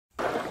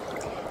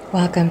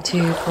Welcome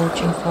to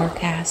Fortune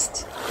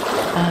Forecast.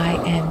 I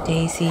am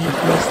Daisy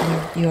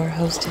Riesler, your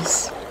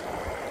hostess,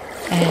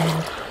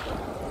 and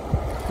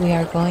we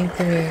are going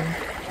through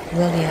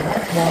William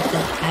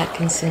Walker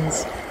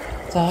Atkinson's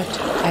Thought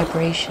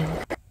Vibration,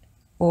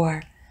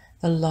 or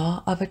the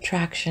Law of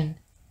Attraction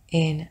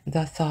in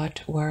the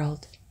Thought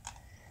World.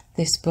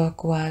 This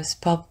book was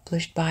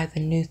published by the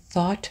New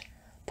Thought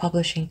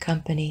Publishing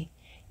Company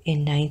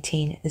in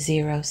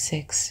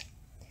 1906.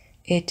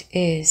 It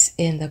is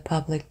in the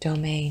public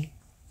domain.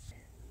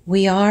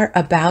 We are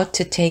about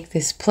to take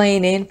this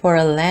plane in for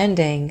a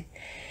landing,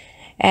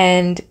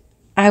 and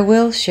I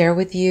will share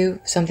with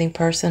you something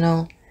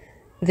personal.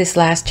 This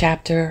last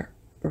chapter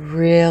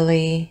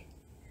really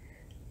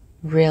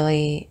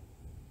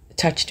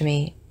touched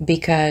me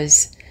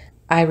because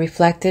I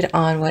reflected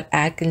on what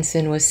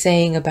Atkinson was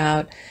saying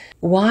about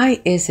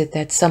why is it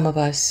that some of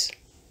us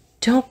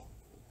don't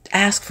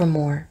ask for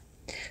more,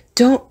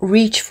 don't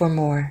reach for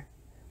more.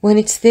 When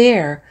it's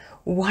there,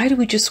 why do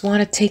we just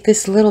want to take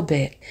this little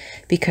bit?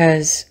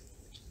 Because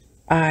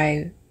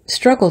I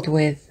struggled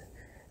with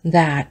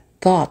that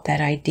thought,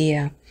 that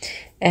idea.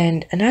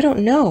 And I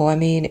don't know. I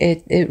mean,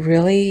 it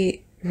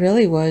really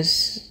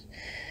was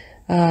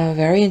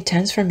very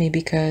intense for me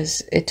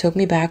because it took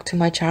me back to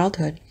my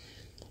childhood.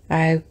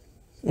 I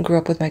grew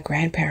up with my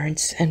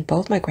grandparents, and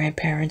both my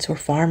grandparents were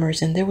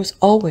farmers, and there was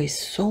always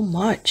so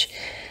much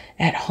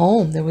at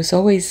home. There was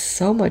always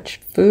so much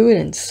food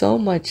and so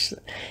much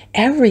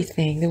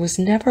everything. There was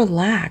never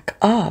lack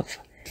of.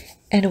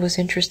 And it was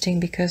interesting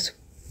because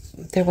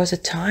there was a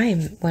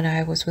time when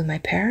I was with my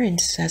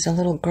parents as a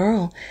little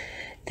girl.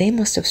 They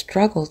must have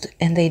struggled,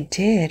 and they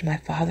did. My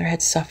father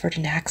had suffered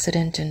an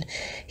accident, and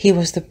he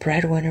was the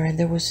breadwinner, and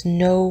there was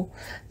no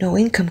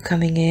income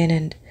coming in.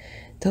 And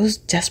those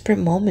desperate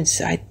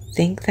moments, I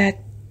think that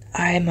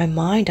in my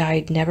mind,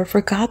 I never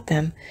forgot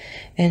them.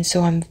 And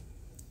so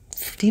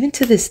even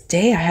to this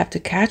day, I have to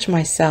catch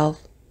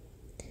myself.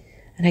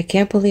 And I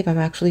can't believe I'm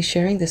actually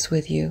sharing this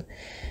with you,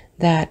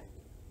 that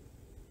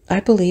I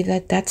believe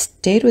that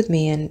stayed with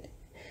me, and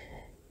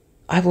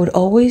I would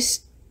always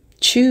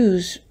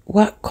choose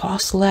what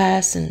costs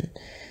less, and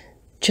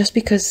just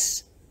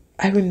because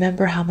I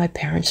remember how my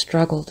parents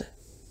struggled.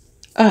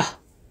 And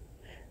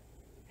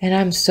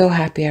I'm so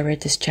happy I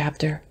read this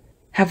chapter.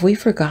 Have we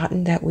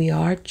forgotten that we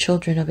are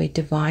children of a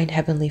divine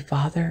Heavenly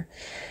Father?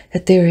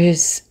 That there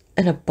is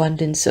an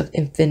abundance of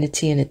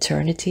infinity and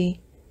eternity?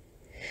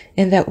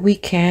 And that we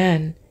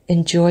can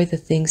enjoy the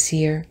things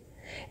here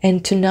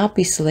and to not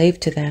be slave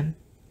to them,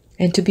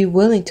 and to be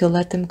willing to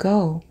let them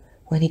go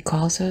when He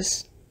calls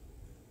us?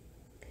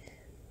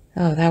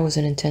 Oh, that was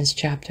an intense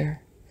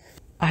chapter.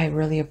 I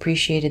really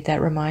appreciated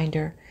that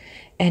reminder.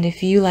 And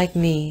if you, like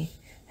me,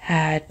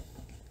 had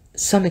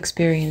some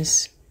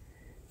experience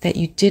that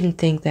you didn't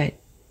think that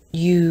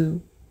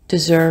you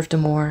deserved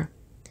more,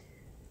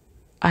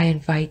 I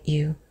invite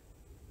you,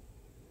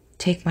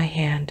 take my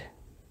hand,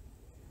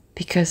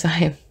 because I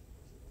am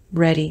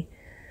ready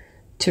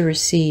to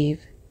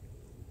receive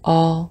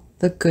all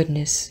the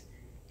goodness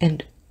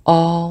and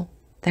all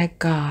that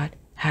God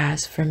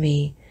has for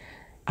me.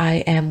 I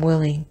am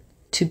willing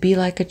to be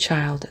like a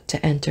child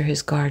to enter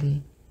His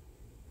garden.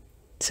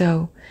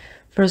 So,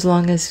 for as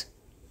long as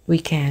we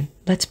can,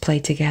 let's play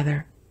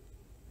together.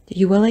 Are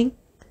you willing?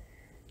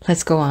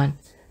 Let's go on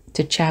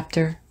to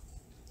chapter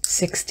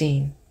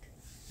 16.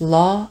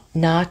 Law,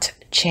 not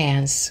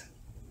chance.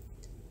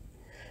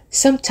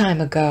 Some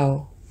time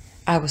ago,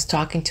 I was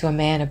talking to a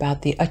man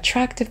about the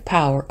attractive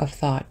power of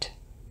thought.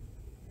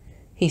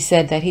 He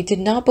said that he did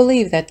not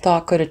believe that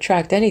thought could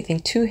attract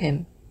anything to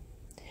him,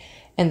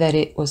 and that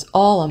it was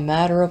all a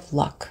matter of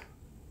luck.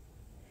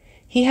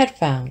 He had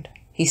found,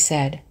 he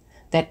said,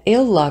 that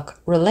ill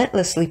luck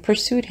relentlessly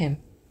pursued him,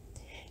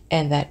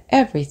 and that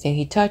everything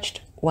he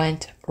touched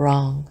went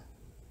wrong.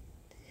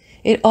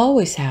 It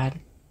always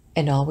had,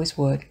 and always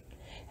would,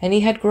 and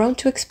he had grown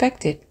to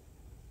expect it.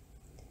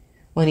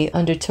 When he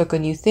undertook a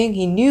new thing,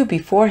 he knew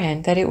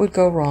beforehand that it would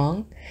go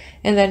wrong,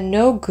 and that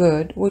no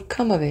good would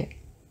come of it.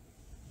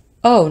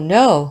 Oh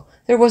no,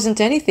 there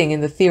wasn't anything in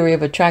the theory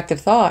of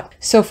attractive thought.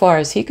 So far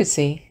as he could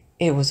see,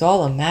 it was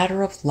all a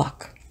matter of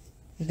luck.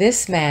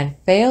 This man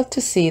failed to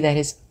see that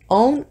his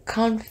own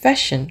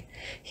confession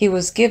he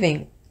was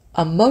giving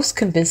a most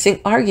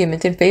convincing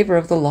argument in favor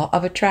of the law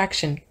of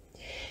attraction.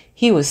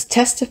 He was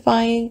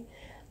testifying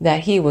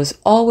that he was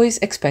always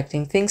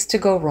expecting things to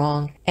go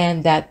wrong,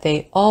 and that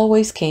they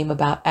always came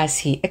about as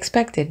he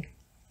expected.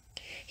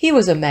 He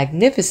was a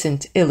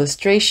magnificent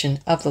illustration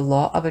of the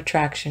law of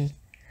attraction,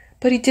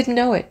 but he didn't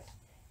know it,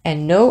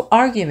 and no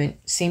argument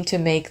seemed to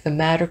make the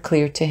matter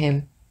clear to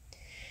him.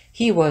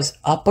 He was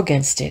up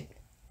against it,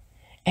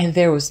 and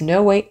there was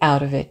no way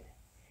out of it.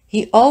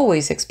 He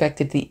always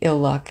expected the ill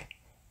luck,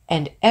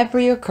 and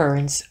every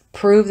occurrence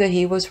proved that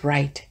he was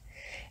right,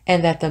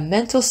 and that the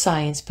mental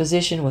science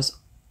position was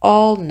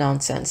all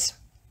nonsense.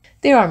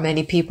 There are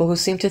many people who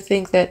seem to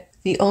think that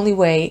the only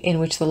way in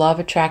which the law of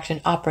attraction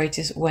operates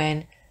is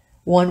when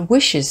one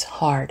wishes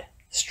hard,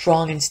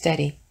 strong and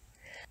steady.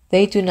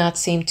 They do not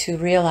seem to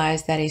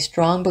realize that a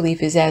strong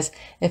belief is as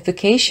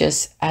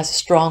efficacious as a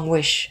strong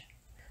wish.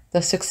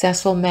 The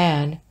successful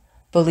man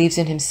believes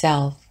in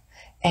himself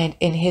and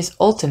in his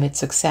ultimate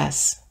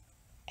success,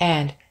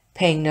 and,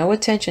 paying no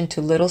attention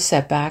to little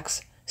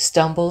setbacks,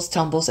 stumbles,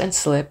 tumbles, and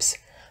slips,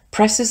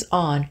 presses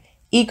on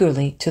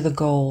eagerly to the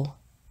goal,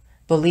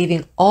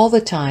 believing all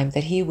the time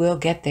that he will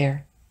get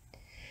there.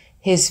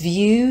 His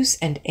views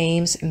and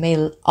aims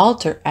may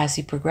alter as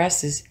he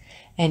progresses,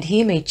 and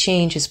he may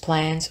change his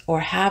plans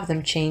or have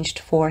them changed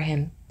for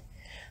him.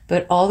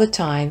 But all the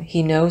time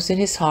he knows in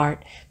his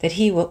heart that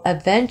he will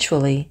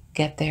eventually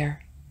get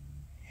there.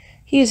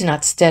 He is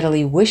not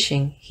steadily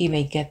wishing he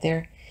may get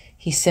there.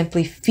 He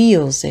simply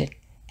feels it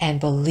and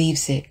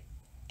believes it,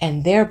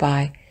 and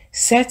thereby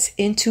sets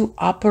into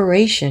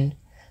operation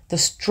the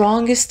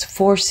strongest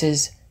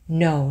forces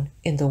known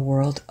in the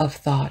world of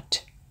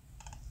thought.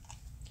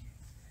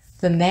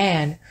 The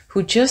man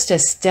who just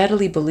as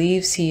steadily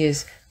believes he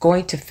is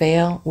going to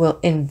fail will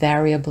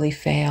invariably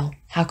fail.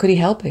 How could he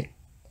help it?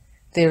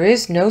 There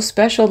is no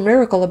special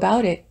miracle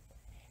about it.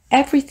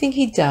 Everything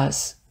he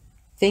does,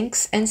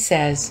 thinks, and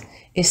says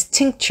is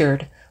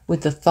tinctured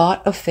with the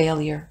thought of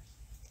failure.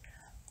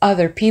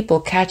 Other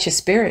people catch his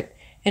spirit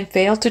and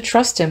fail to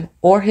trust him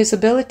or his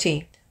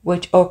ability,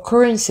 which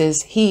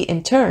occurrences he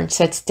in turn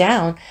sets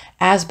down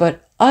as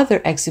but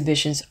other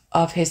exhibitions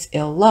of his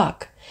ill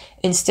luck,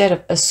 instead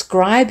of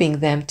ascribing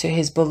them to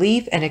his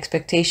belief and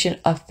expectation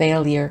of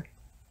failure.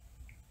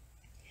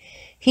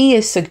 He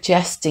is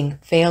suggesting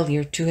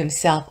failure to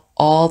himself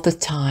all the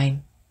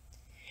time,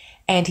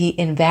 and he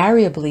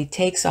invariably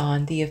takes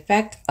on the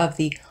effect of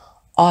the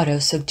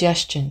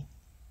auto-suggestion.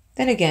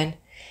 Then again,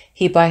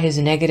 he by his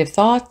negative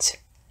thoughts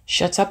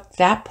shuts up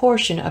that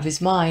portion of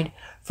his mind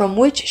from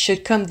which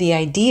should come the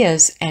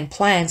ideas and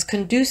plans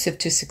conducive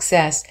to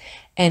success,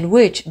 and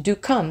which do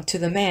come to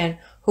the man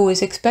who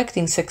is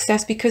expecting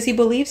success because he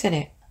believes in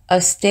it.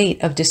 A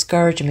state of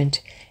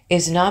discouragement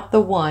is not the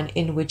one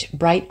in which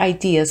bright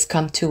ideas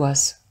come to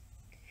us.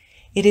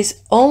 It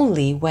is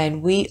only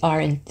when we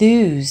are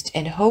enthused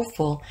and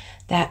hopeful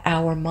that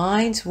our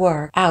minds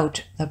work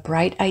out the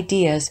bright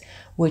ideas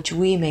which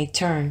we may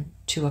turn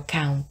to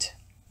account.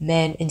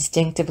 Men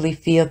instinctively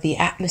feel the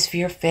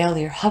atmosphere of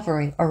failure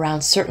hovering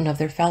around certain of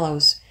their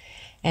fellows,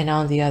 and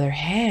on the other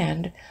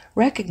hand,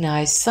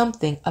 recognize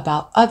something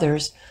about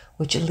others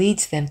which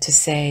leads them to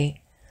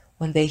say,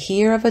 when they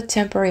hear of a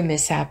temporary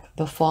mishap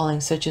befalling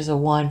such as a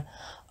one,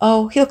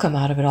 "Oh, he'll come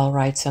out of it all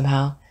right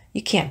somehow.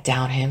 You can't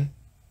down him."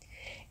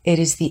 It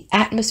is the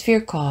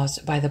atmosphere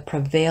caused by the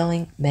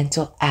prevailing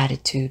mental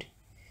attitude.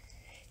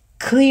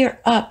 Clear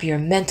up your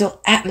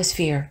mental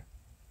atmosphere.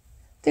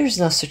 There is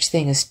no such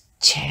thing as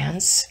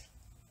chance.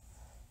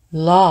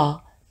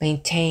 Law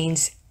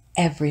maintains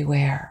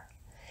everywhere,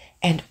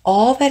 and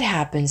all that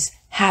happens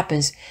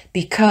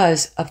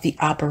because of the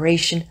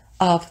operation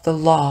of the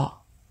law.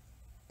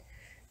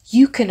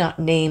 You cannot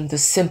name the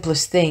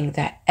simplest thing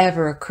that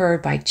ever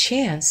occurred by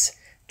chance.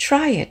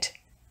 Try it,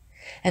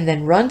 and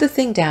then run the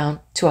thing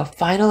down to a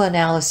final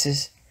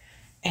analysis,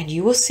 and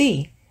you will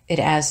see it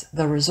as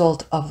the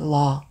result of the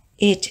law.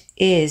 It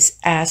is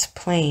as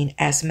plain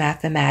as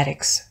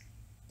mathematics.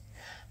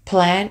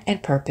 Plan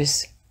and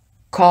purpose,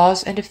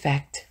 cause and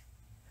effect,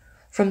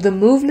 from the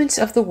movements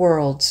of the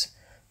worlds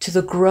to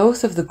the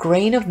growth of the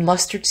grain of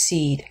mustard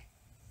seed,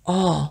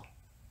 all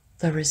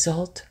the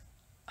result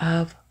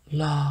of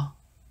law.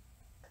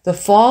 The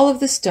fall of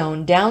the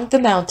stone down the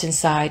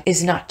mountainside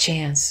is not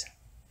chance.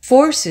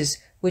 Forces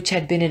which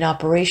had been in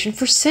operation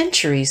for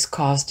centuries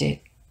caused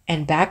it,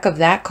 and back of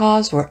that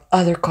cause were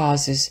other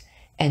causes,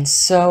 and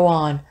so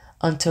on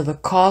until the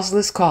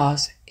causeless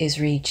cause is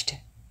reached.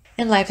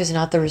 And life is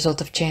not the result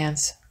of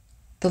chance.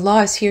 The law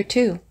is here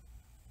too.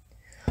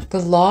 The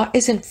law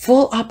is in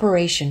full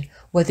operation,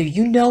 whether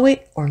you know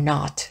it or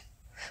not,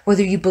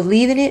 whether you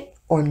believe in it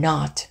or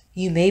not.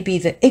 You may be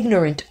the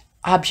ignorant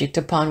object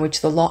upon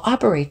which the law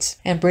operates,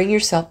 and bring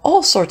yourself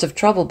all sorts of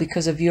trouble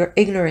because of your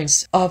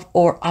ignorance of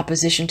or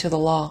opposition to the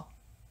law.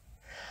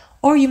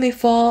 Or you may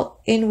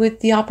fall in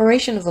with the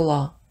operation of the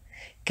law,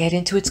 get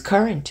into its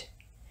current,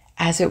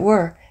 as it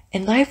were,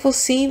 and life will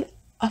seem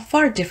a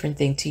far different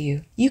thing to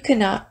you. You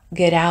cannot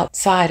get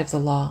outside of the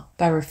law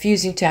by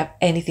refusing to have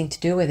anything to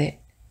do with it.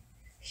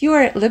 You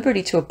are at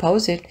liberty to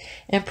oppose it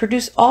and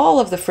produce all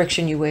of the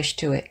friction you wish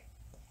to it.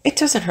 It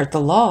doesn't hurt the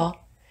law,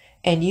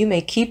 and you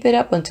may keep it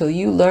up until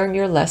you learn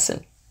your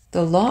lesson.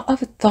 The law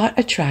of thought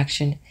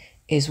attraction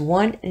is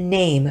one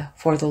name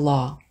for the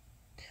law,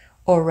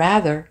 or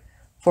rather,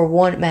 for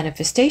one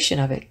manifestation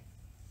of it.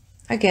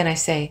 Again, I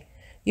say,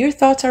 your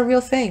thoughts are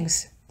real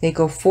things. They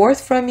go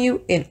forth from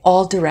you in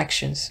all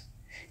directions,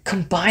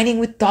 combining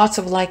with thoughts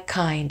of like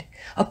kind,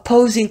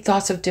 opposing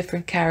thoughts of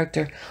different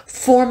character,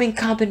 forming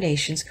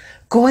combinations,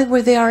 going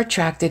where they are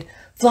attracted,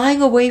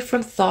 flying away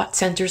from thought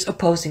centers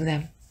opposing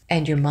them.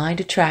 And your mind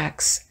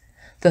attracts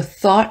the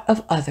thought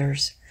of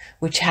others,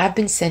 which have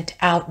been sent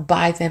out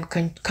by them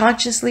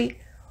consciously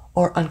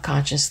or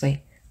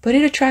unconsciously. But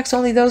it attracts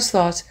only those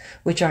thoughts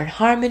which are in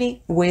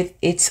harmony with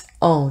its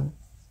own.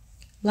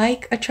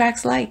 Like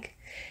attracts like,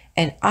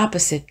 and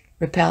opposite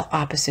repel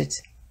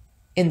opposites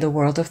in the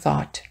world of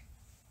thought.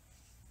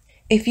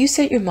 If you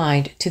set your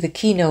mind to the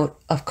keynote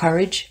of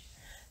courage,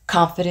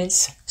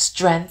 confidence,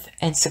 strength,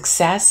 and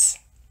success,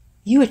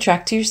 you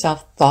attract to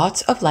yourself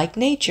thoughts of like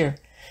nature,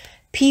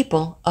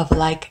 people of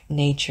like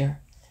nature,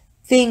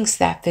 things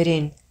that fit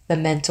in the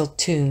mental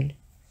tune.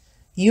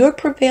 Your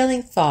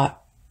prevailing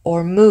thought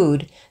or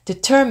mood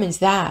determines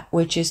that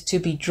which is to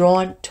be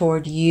drawn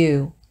toward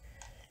you,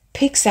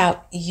 picks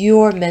out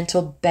your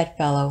mental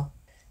bedfellow.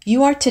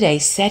 You are today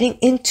setting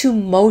into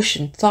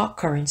motion thought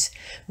currents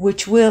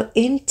which will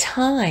in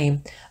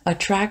time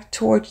attract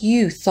toward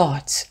you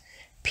thoughts,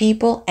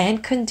 people,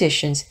 and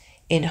conditions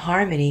in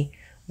harmony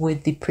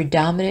with the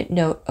predominant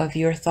note of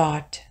your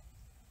thought.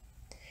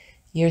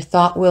 Your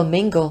thought will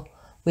mingle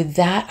with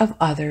that of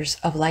others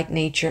of like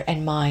nature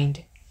and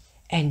mind,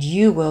 and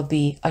you will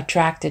be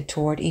attracted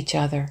toward each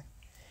other,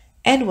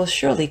 and will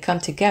surely come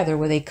together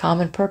with a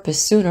common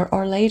purpose sooner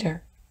or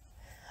later,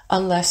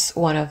 unless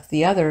one of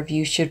the other of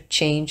you should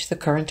change the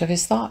current of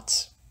his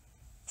thoughts.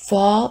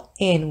 Fall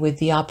in with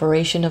the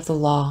operation of the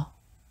law.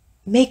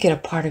 Make it a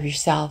part of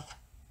yourself.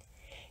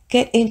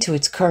 Get into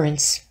its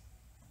currents.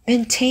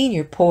 Maintain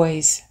your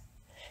poise.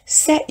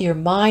 Set your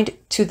mind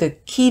to the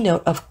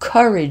keynote of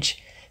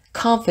courage,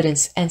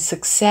 confidence, and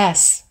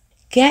success.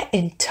 Get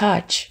in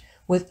touch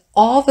with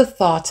all the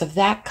thoughts of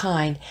that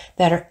kind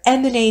that are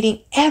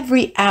emanating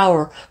every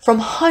hour from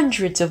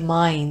hundreds of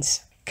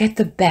minds. Get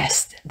the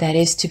best that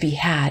is to be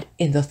had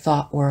in the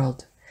thought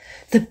world.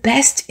 The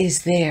best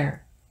is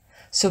there.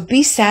 So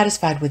be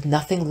satisfied with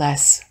nothing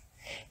less.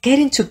 Get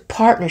into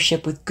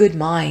partnership with good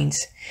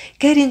minds.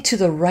 Get into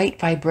the right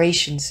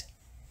vibrations.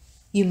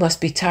 You must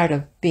be tired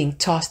of being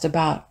tossed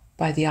about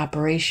by the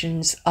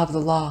operations of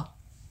the law.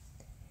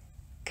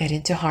 Get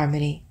into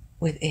harmony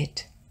with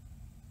it.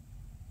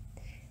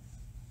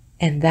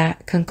 And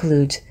that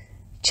concludes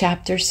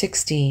Chapter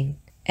 16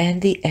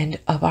 and the end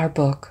of our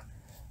book,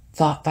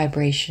 Thought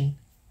Vibration,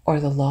 or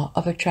the Law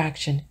of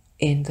Attraction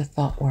in the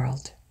Thought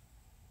World.